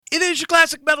It is your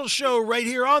Classic Metal Show right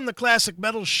here on the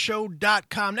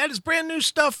ClassicMetalShow.com. That is brand new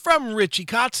stuff from Richie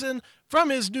Kotzen from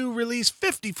his new release,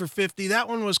 50 for 50. That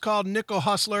one was called Nickel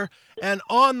Hustler. And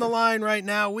on the line right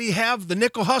now, we have the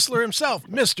Nickel Hustler himself,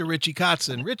 Mr. Richie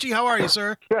Kotzen. Richie, how are you,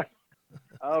 sir?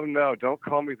 Oh, no, don't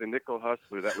call me the Nickel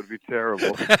Hustler. That would be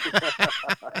terrible.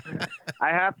 I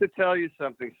have to tell you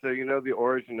something so you know the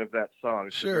origin of that song.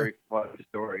 It's Sure. a very fun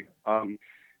story.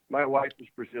 My wife is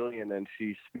Brazilian, and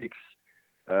she speaks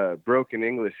broken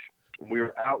English. We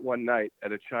were out one night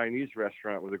at a Chinese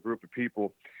restaurant with a group of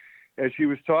people, and she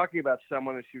was talking about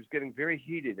someone, and she was getting very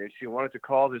heated, and she wanted to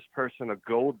call this person a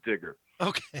gold digger.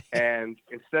 Okay. And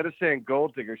instead of saying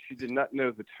gold digger, she did not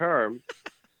know the term,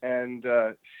 and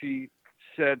she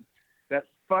said, "That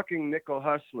fucking Nickel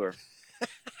Hustler."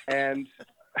 and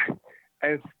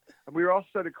and we all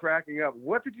started cracking up.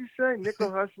 What did you say,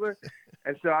 Nickel Hustler?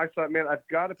 And so I thought, man, I've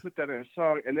got to put that in a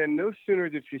song. And then no sooner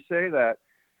did she say that,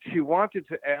 she wanted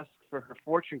to ask for her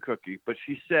fortune cookie, but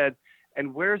she said,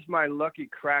 "And where's my lucky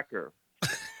cracker?"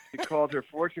 She called her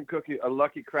fortune cookie a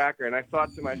lucky cracker. And I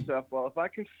thought to myself, well, if I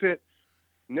can fit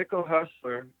Nickel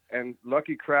Hustler and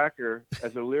Lucky Cracker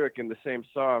as a lyric in the same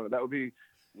song, that would be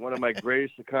one of my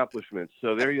greatest accomplishments.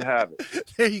 So there you have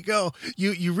it. There you go.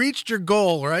 You reached your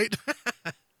goal, right?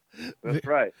 That's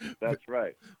right. That's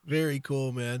right. Very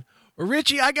cool, man. Well,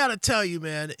 Richie, I got to tell you,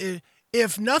 man,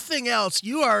 if nothing else,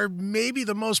 you are maybe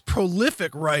the most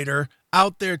prolific writer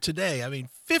out there today. I mean,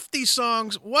 50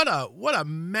 songs. What a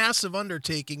massive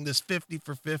undertaking this 50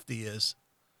 for 50 is.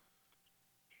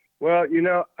 Well, you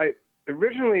know,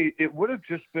 originally it would have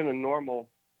just been a normal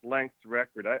length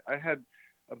record. I had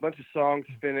a bunch of songs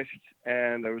finished,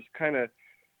 and I was kind of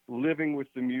living with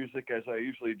the music as I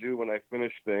usually do when I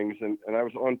finish things, and I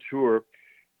was on tour,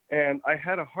 and I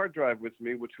had a hard drive with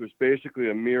me, which was basically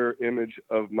a mirror image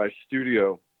of my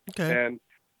studio. Okay. And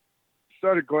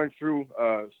started going through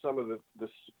some of the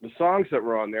songs that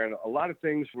were on there, and a lot of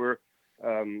things were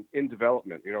in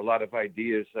development. You know, a lot of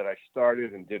ideas that I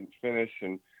started and didn't finish,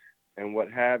 and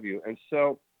what have you. And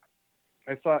so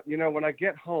I thought, you know, when I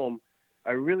get home,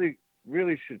 I really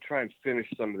should try and finish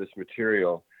some of this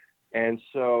material. And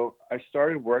so I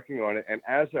started working on it. And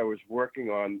as I was working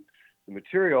on the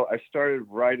material, I started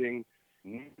writing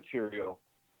new material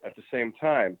at the same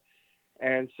time.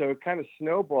 And so it kind of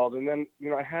snowballed. And then, you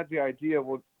know, I had the idea,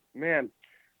 well, man,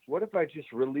 what if I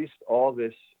just released all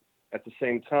this at the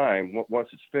same time once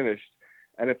it's finished?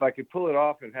 And if I could pull it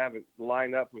off and have it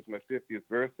line up with my 50th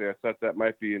birthday, I thought that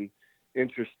might be an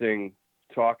interesting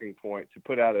talking point to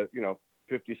put out a,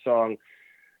 50-song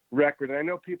record. And I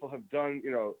know people have done,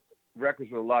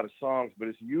 records with a lot of songs, but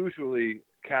it's usually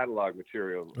catalog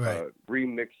material, Right.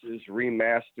 Remixes,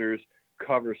 remasters,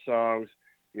 cover songs,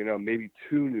 maybe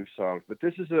 2 new songs. But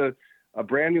this is a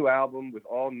brand new album with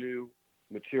all new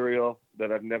material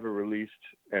that I've never released.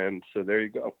 And so there you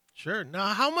go. Sure. Now,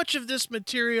 how much of this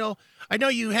material, I know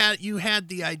you had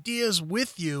the ideas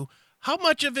with you. How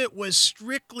much of it was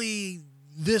strictly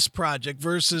this project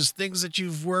versus things that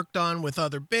you've worked on with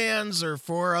other bands or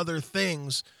for other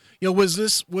things? Was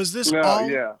this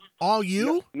all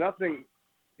you? Nothing.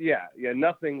 Yeah.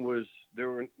 Nothing was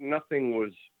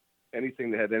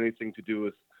anything that had anything to do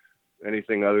with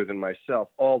anything other than myself.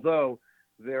 Although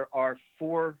there are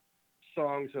 4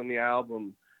 songs on the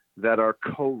album that are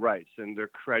co-writes, and they're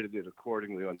credited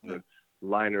accordingly on the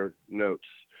liner notes.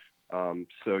 So,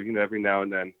 every now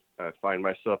and then I find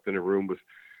myself in a room with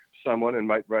someone and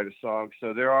might write a song.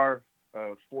 So there are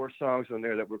 4 songs on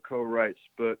there that were co-writes,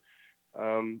 but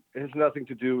it has nothing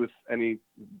to do with any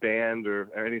band or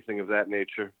anything of that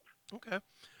nature. Okay.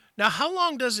 Now, how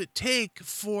long does it take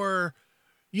for,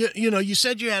 you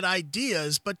said you had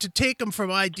ideas, but to take them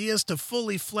from ideas to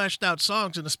fully fleshed out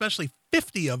songs, and especially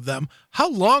 50 of them, how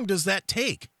long does that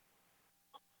take?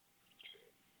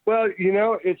 Well,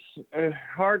 it's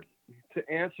hard to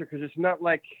answer because it's not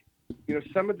like,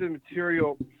 some of the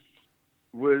material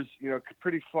was,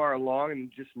 pretty far along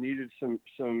and just needed some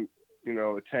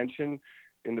attention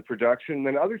in the production.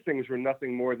 Then other things were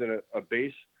nothing more than a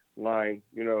bass line,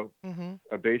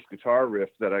 a bass guitar riff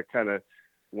that I kind of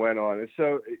went on. And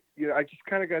so, I just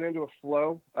kind of got into a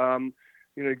flow. To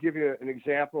give you an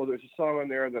example, there's a song on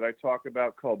there that I talk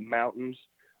about called Mountains.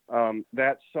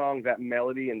 That song, that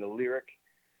melody and the lyric,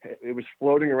 it was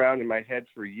floating around in my head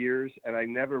for years, and I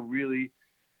never really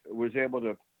was able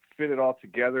to fit it all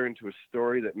together into a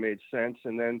story that made sense.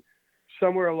 And then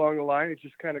somewhere along the line, it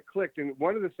just kind of clicked. And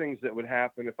one of the things that would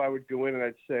happen if I would go in and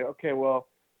I'd say, okay, well,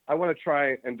 I want to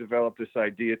try and develop this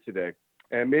idea today.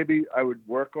 And maybe I would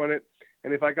work on it.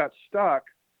 And if I got stuck,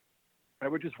 I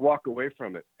would just walk away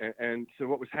from it. And so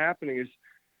what was happening is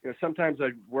sometimes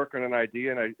I'd work on an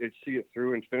idea and I'd see it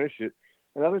through and finish it.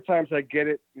 And other times I'd get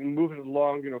it and move it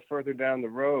along, further down the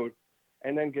road,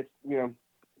 and then get,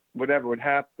 whatever would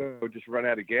happen, I would just run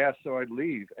out of gas. So I'd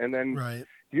leave. And then Right.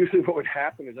 usually what would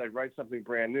happen is I'd write something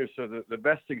brand new. So the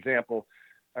best example,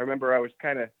 I remember I was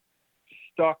kind of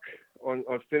stuck on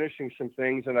finishing some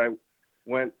things, and I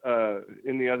went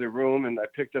in the other room and I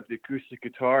picked up the acoustic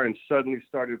guitar and suddenly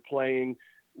started playing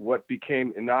what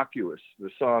became Innocuous, the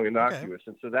song Innocuous. Okay.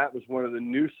 And so that was one of the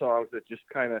new songs that just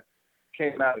kind of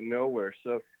came out of nowhere.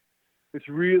 So it's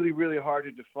really, really hard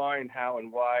to define how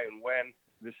and why and when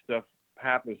this stuff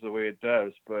happens the way it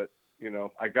does. But,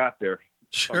 I got there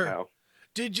somehow.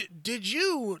 Did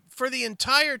you, for the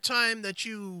entire time that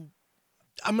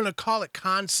I'm going to call it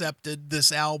concepted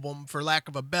this album, for lack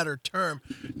of a better term,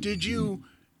 did you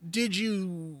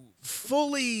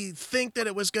fully think that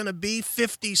it was going to be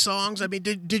 50 songs? I mean,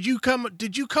 did you come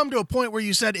to a point where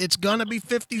you said it's going to be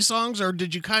 50 songs, or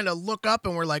did you kind of look up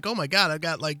and were like, oh my God, I've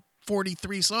got like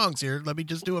 43 songs here. Let me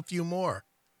just do a few more.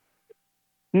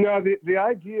 No, the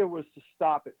idea was to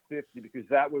stop at 50 because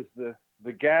that was the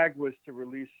gag was to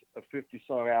release a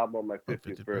 50-song album on my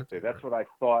 50th birthday. That's what I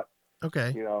thought.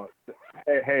 Okay.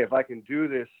 Hey, if I can do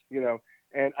this,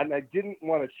 and I didn't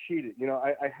want to cheat it.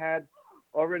 I had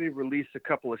already released a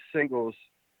couple of singles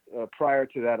prior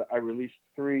to that. I released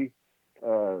 3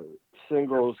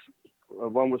 singles.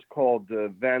 One was called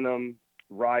Venom,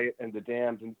 Riot, and The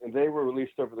Damned, and they were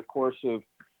released over the course of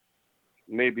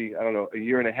maybe, I don't know, a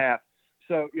year and a half.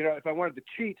 So, if I wanted to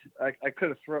cheat, I could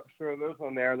have throw those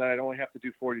on there, and then I'd only have to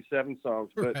do 47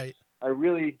 songs. But right. I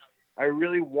really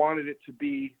wanted it to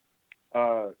be,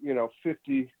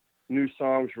 50 new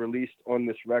songs released on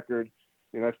this record.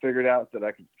 I figured out that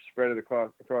I could spread it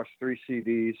across 3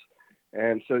 CDs.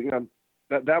 And so,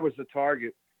 that was the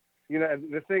target.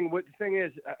 The thing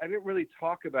is, I didn't really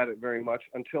talk about it very much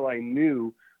until I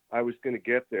knew I was going to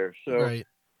get there. So, right.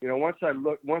 Once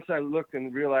I looked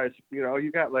and realized,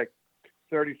 you got like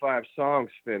 35 songs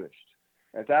finished.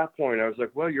 At that point, I was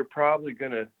like, well, you're probably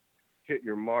going to hit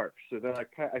your mark. So then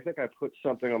I think I put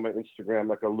something on my Instagram,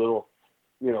 like a little,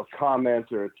 comment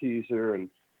or a teaser, and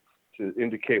to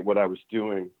indicate what I was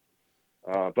doing.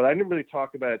 But I didn't really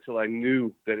talk about it till I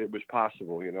knew that it was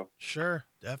possible, Sure,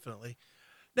 definitely.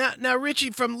 Now, Richie,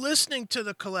 from listening to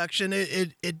the collection,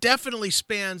 it definitely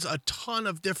spans a ton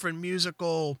of different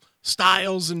musical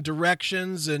styles and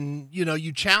directions, and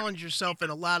you challenge yourself in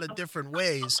a lot of different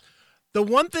ways. The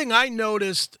one thing I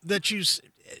noticed that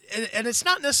and it's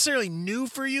not necessarily new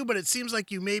for you, but it seems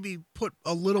like you maybe put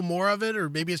a little more of it, or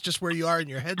maybe it's just where you are in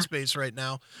your headspace right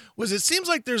now, was it seems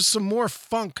like there's some more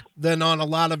funk than on a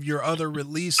lot of your other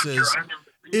releases.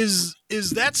 Is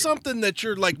that something that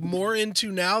you're like more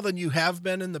into now than you have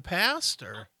been in the past,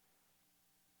 or?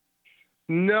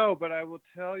 No, but I will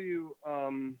tell you,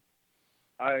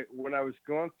 when I was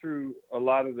going through a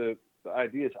lot of the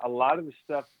ideas, a lot of the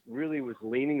stuff really was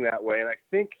leaning that way. And I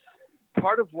think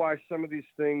part of why some of these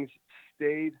things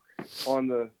stayed on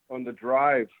the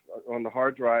drive, on the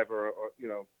hard drive, or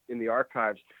in the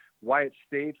archives, why it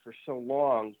stayed for so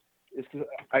long is because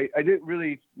I didn't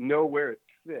really know where it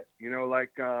fit.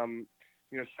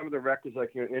 Some of the records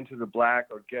like Into the Black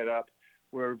or Get Up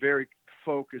were very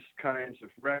focused kinds of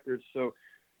records. So,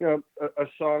 a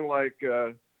song like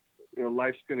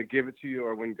Life's Gonna Give It to You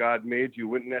or When God Made You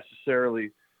wouldn't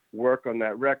necessarily work on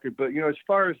that record. But as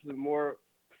far as the more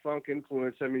funk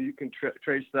influence, I mean, you can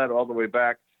trace that all the way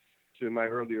back to my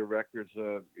earlier records.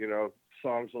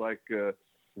 Songs like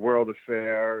World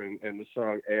Affair and the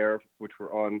song Air, which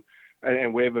were on,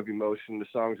 and Wave of Emotion, the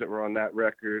songs that were on that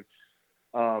record.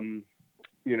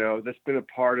 That's been a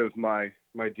part of my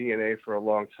DNA for a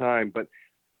long time. But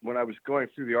when I was going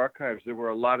through the archives, there were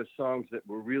a lot of songs that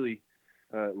were really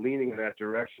leaning in that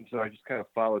direction. So I just kind of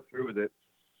followed through with it.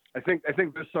 I think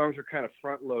those songs are kind of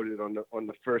front loaded on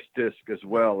the first disc as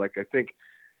well. Like I think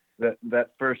that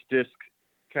first disc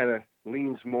kind of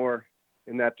leans more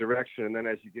in that direction, and then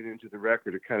as you get into the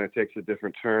record, it kind of takes a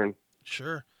different turn.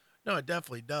 Sure. No, it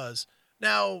definitely does.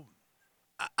 Now,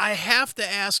 I have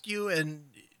to ask you,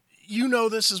 and you know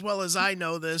this as well as I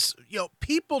know this,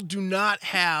 people do not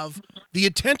have the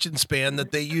attention span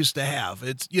that they used to have.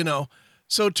 It's,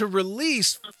 so to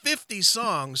release 50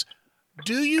 songs,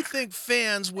 do you think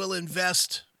fans will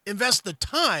invest the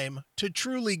time to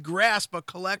truly grasp a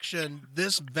collection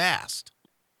this vast?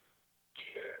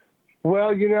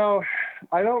 Well,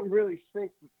 I don't really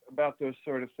think about those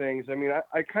sort of things. I mean,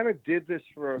 I kind of did this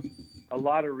for a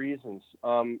lot of reasons.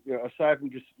 Aside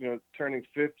from just, turning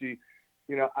 50,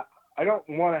 I don't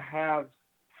want to have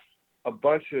a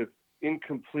bunch of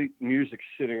incomplete music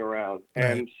sitting around. Right.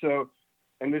 And so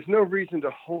and there's no reason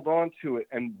to hold on to it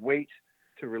and wait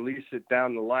to release it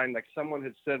down the line. Like someone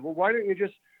had said, well, why don't you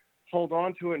just hold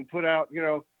on to it and put out,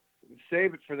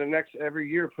 save it for the next every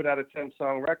year, put out a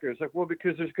 10-song record. It's like, well,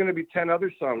 because there's going to be 10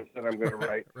 other songs that I'm going to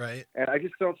write. Right. And I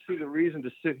just don't see the reason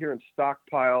to sit here and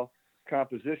stockpile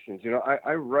compositions.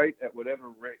 I write at whatever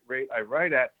rate I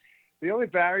write at. The only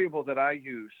variable that I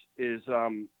use is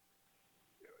the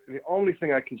only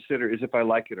thing I consider is if I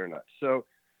like it or not. So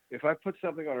if I put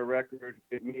something on a record,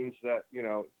 it means that,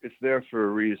 it's there for a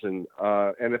reason.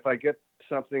 And if I get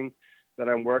something that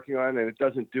I'm working on and it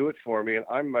doesn't do it for me, and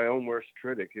I'm my own worst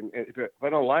critic, and if I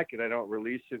don't like it, I don't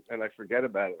release it and I forget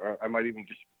about it, or I might even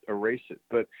just erase it.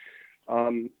 But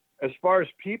as far as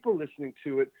people listening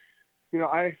to it,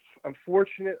 I'm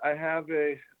fortunate. I have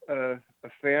a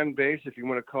fan base, if you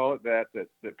want to call it that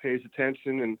pays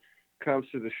attention and comes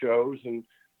to the shows. And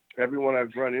everyone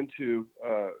I've run into,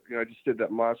 I just did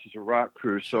that Monsters of Rock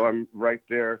cruise, so I'm right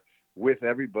there with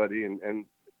everybody, and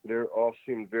they're all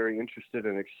seem very interested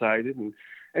and excited. And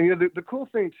the cool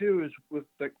thing too is with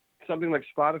something like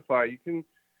Spotify, you can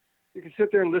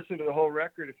sit there and listen to the whole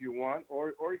record if you want,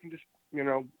 or you can just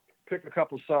pick a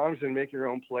couple songs and make your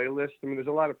own playlist. I mean, there's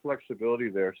a lot of flexibility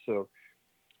there, so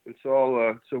it's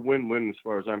all it's a win-win as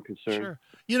far as I'm concerned.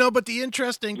 Sure. But the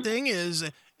interesting thing is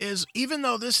even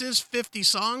though this is 50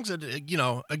 songs, and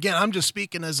again, I'm just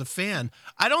speaking as a fan,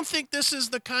 I don't think this is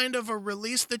the kind of a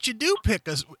release that you do pick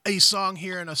a song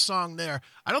here and a song there.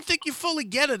 I don't think you fully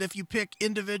get it if you pick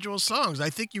individual songs. I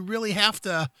think you really have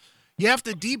to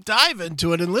deep dive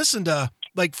into it and listen to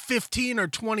like 15 or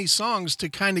 20 songs to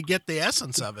kind of get the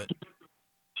essence of it.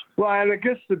 Well, and I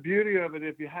guess the beauty of it,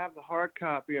 if you have the hard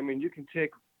copy, I mean, you can take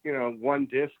one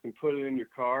disc and put it in your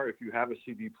car if you have a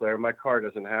CD player. My car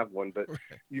doesn't have one, but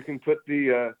you can put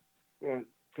the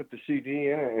CD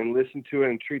in and listen to it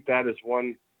and treat that as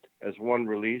one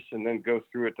release, and then go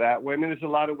through it that way. I mean, there's a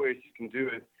lot of ways you can do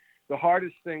it. The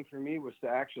hardest thing for me was to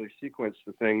actually sequence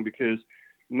the thing, because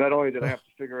not only did I have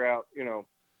to figure out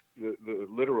the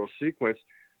literal sequence,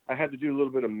 I had to do a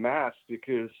little bit of math,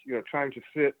 because trying to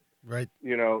fit right.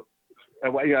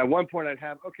 At one point I'd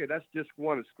have, okay, that's disc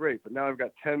one, it's great, but now I've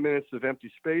got 10 minutes of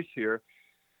empty space here,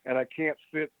 and I can't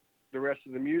fit the rest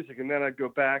of the music. And then I'd go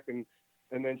back and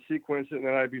then sequence it, and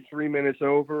then I'd be 3 minutes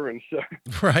over. And so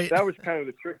right. That was kind of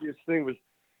the trickiest thing, was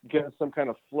getting some kind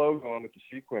of flow going with the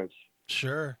sequence.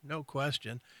 Sure, no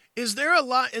question. Is there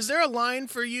a line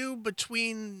for you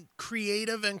between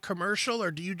creative and commercial,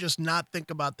 or do you just not think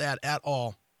about that at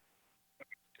all?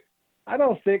 I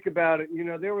don't think about it.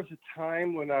 There was a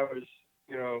time when I was,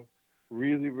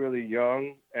 really, really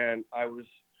young, and I was,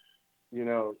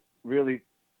 really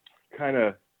kind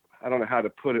of, I don't know how to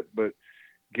put it, but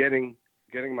getting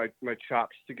my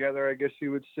chops together, I guess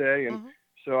you would say. And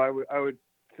so I would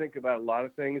think about a lot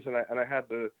of things, and I had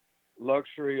the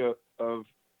luxury of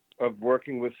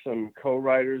working with some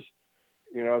co-writers,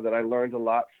 that I learned a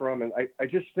lot from. And I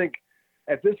just think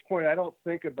at this point, I don't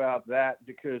think about that,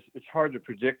 because it's hard to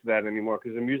predict that anymore,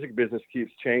 because the music business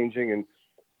keeps changing, and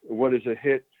what is a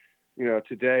hit,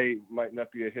 today might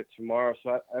not be a hit tomorrow.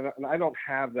 So I don't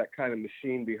have that kind of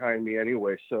machine behind me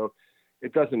anyway. So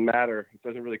it doesn't matter. It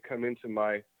doesn't really come into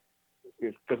my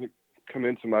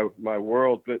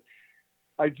world. But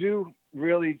I do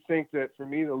really think that for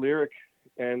me, the lyric,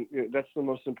 and that's the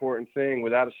most important thing.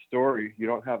 Without a story, you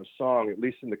don't have a song, at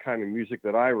least in the kind of music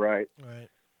that I write. Right.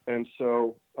 And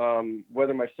so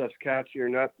whether my stuff's catchy or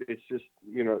not, it's just,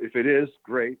 if it is,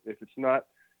 great. If it's not,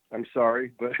 I'm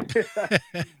sorry. But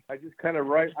I just kind of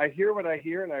write. I hear what I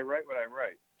hear, and I write what I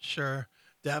write. Sure,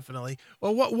 definitely.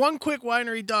 Well, one quick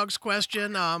Winery Dogs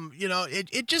question.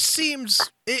 It just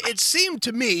seems, it seemed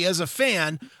to me as a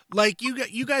fan, like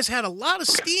you guys had a lot of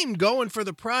steam going for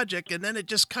the project, and then it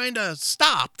just kind of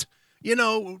stopped.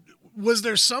 Was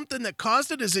there something that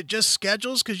caused it? Is it just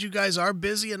schedules, because you guys are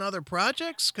busy in other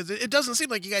projects? Because it doesn't seem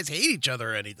like you guys hate each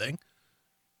other or anything.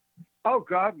 Oh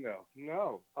God,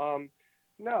 no.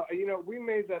 No, we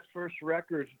made that first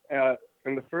record, and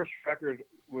the first record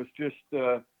was just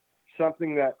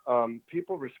something that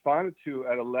people responded to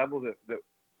at a level that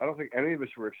I don't think any of us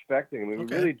were expecting. I mean, we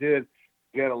really did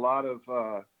get a lot of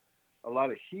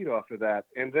heat off of that.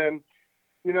 And then,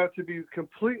 to be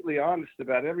completely honest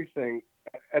about everything,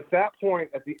 at that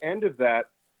point, at the end of that,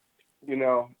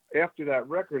 after that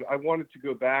record, I wanted to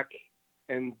go back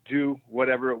and do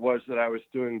whatever it was that I was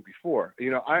doing before.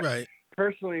 I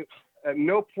personally, at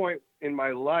no point in my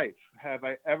life have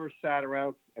I ever sat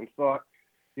around and thought,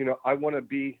 I want to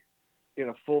be in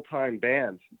a full-time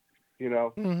band.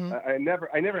 I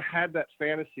never had that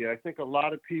fantasy. I think a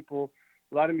lot of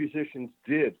musicians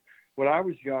did. When I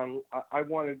was young, I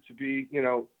wanted to be,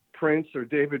 Prince or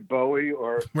David Bowie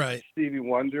or Right. Stevie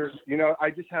Wonder. I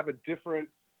just have a different,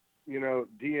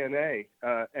 DNA.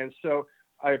 And so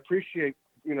I appreciate,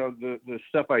 the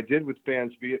stuff I did with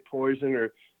bands, be it Poison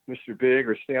or Mr. Big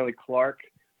or Stanley Clarke.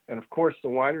 And of course, the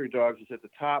Winery Dogs is at the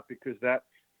top because that,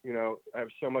 I have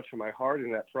so much of my heart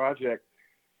in that project.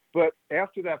 But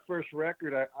after that first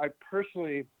record, I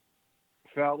personally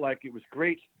felt like it was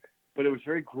great, but it was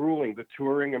very grueling, the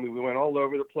touring. I mean, we went all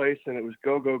over the place and it was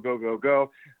go, go, go, go,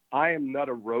 go. I am not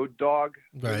a road dog.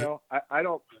 Right.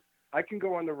 I can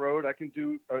go on the road. I can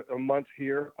do a month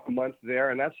here, a month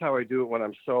there. And that's how I do it when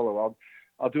I'm solo.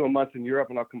 I'll do a month in Europe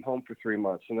and I'll come home for 3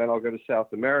 months. And then I'll go to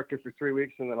South America for 3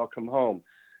 weeks and then I'll come home.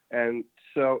 And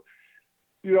so,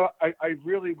 I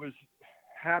really was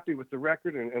happy with the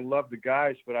record and loved the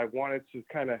guys, but I wanted to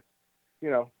kind of,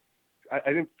 I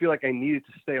didn't feel like I needed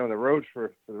to stay on the road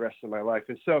for the rest of my life.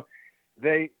 And so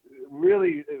they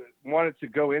really wanted to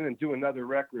go in and do another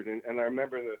record. And I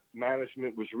remember the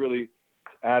management was really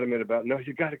adamant about, no,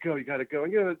 you got to go.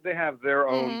 And, they have their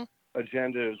own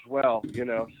agenda as well,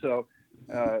 so,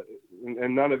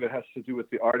 and none of it has to do with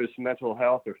the artist's mental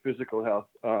health or physical health.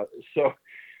 So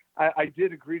I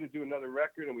did agree to do another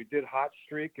record, and we did Hot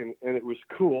Streak, and it was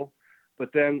cool. But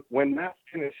then when that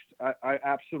finished, I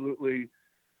absolutely,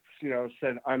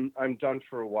 said, I'm done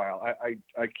for a while.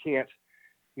 I can't,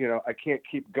 I can't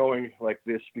keep going like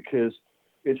this because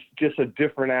it's just a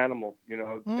different animal,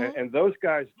 and those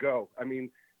guys go. I mean,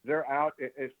 they're out.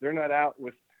 If they're not out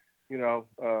with,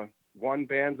 one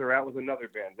band, they're out with another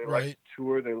band. They like to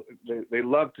tour. They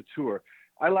love to tour.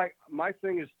 My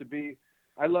thing is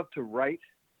I love to write.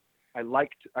 I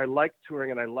like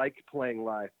touring and I like playing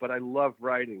live, but I love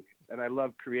writing and I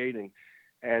love creating.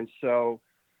 And so,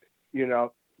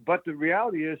 but the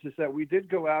reality is that we did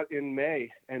go out in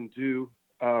May and do,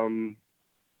 and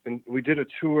we did a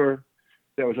tour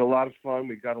that was a lot of fun.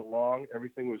 We got along.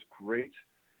 Everything was great.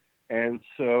 And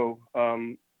so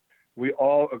we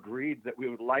all agreed that we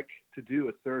would like to do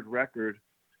a third record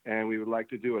and we would like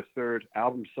to do a third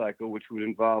album cycle, which would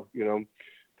involve,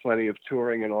 plenty of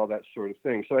touring and all that sort of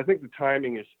thing. So I think the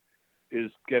timing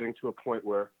is getting to a point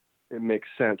where it makes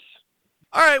sense.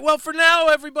 All right, well, for now,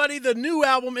 everybody, the new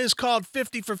album is called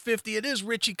 50 for 50. It is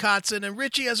Richie Kotzen. And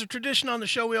Richie, as a tradition on the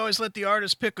show, we always let the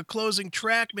artist pick a closing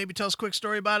track, maybe tell us a quick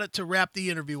story about it to wrap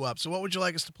the interview up. So what would you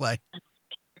like us to play?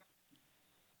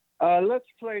 Let's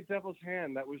play Devil's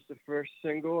Hand. That was the first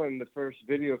single and the first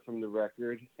video from the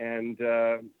record, and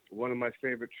one of my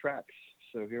favorite tracks.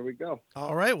 So here we go.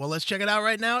 All right, well, let's check it out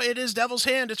right now. It is Devil's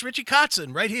Hand. It's Richie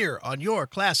Kotzen right here on your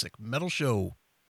Classic Metal Show.